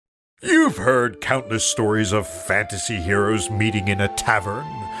You've heard countless stories of fantasy heroes meeting in a tavern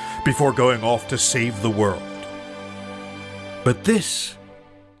before going off to save the world. But this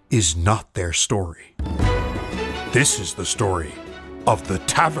is not their story. This is the story of the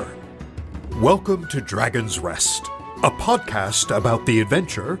tavern. Welcome to Dragon's Rest, a podcast about the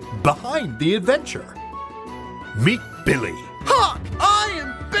adventure behind the adventure. Meet Billy. Hark! I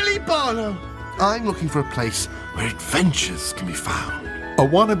am Billy Barlow. I'm looking for a place where adventures can be found. A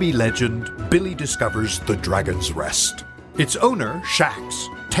wannabe legend, Billy discovers the Dragon's Rest. Its owner, Shax,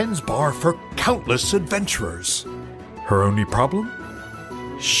 tends bar for countless adventurers. Her only problem?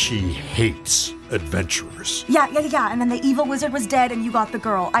 She hates adventurers. Yeah, and then the evil wizard was dead and you got the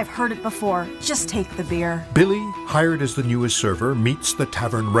girl. I've heard it before. Just take the beer. Billy, hired as the newest server, meets the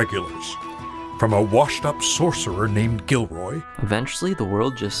tavern regulars. From a washed-up sorcerer named Gilroy. Eventually, the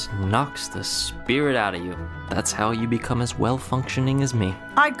world just knocks the spirit out of you. That's how you become as well-functioning as me.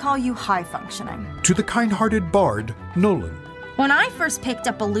 I'd call you high-functioning. To the kind-hearted bard, Nolan. When I first picked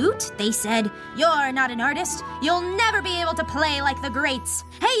up a lute, they said, "You're not an artist. You'll never be able to play like the greats.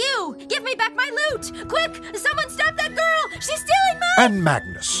 Hey you, give me back my lute! Quick, someone stop that girl! She's stealing mine!" And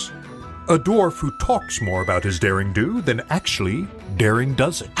Magnus, a dwarf who talks more about his daring do than actually daring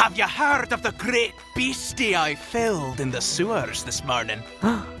does it. Have you heard of the great beastie I filled in the sewers this morning?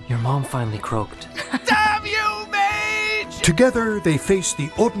 Your mom finally croaked. Damn you, mage! Together, they face the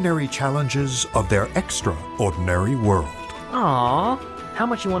ordinary challenges of their extraordinary world. Aww. How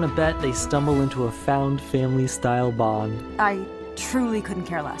much you want to bet they stumble into a found family-style bond? I truly couldn't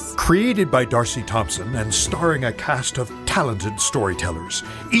care less. Created by Darcy Thompson and starring a cast of talented storytellers,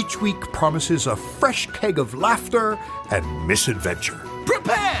 each week promises a fresh keg of laughter and misadventure.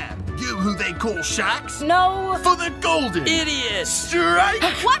 Prepare! You who they call Shax? No! For the golden Idiot! strike!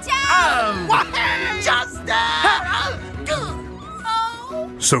 Watch out!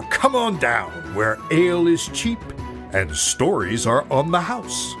 So come on down, where ale is cheap and stories are on the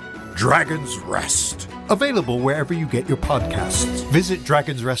house. Dragon's Rest. Available wherever you get your podcasts. Visit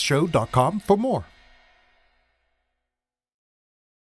dragonsrestshow.com for more.